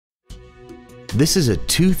This is a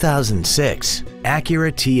 2006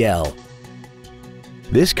 Acura TL.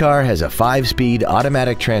 This car has a 5-speed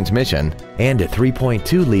automatic transmission and a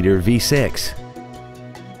 3.2-liter V6.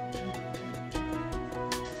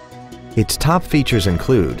 Its top features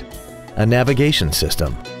include a navigation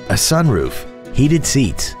system, a sunroof, heated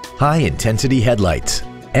seats, high-intensity headlights,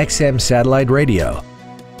 XM satellite radio,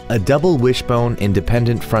 a double wishbone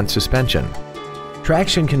independent front suspension,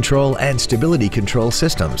 traction control and stability control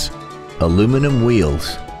systems, aluminum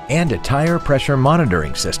wheels, and a tire pressure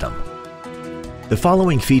monitoring system. The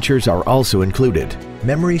following features are also included: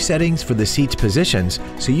 memory settings for the seat's positions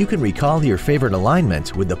so you can recall your favorite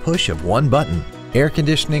alignments with the push of one button, air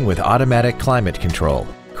conditioning with automatic climate control,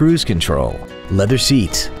 cruise control, leather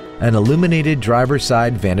seats, an illuminated driver's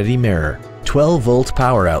side vanity mirror, 12-volt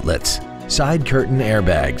power outlets, side curtain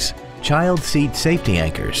airbags, child seat safety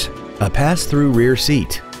anchors, a pass-through rear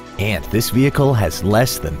seat, and this vehicle has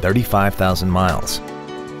less than 35,000 miles.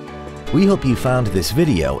 We hope you found this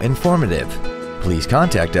video informative. Please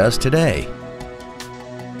contact us today.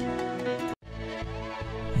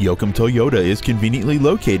 Yoakum Toyota is conveniently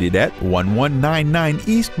located at 1199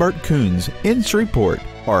 East Bart Coons in Shreveport.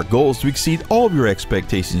 Our goal is to exceed all of your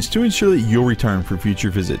expectations to ensure that you'll return for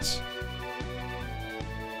future visits.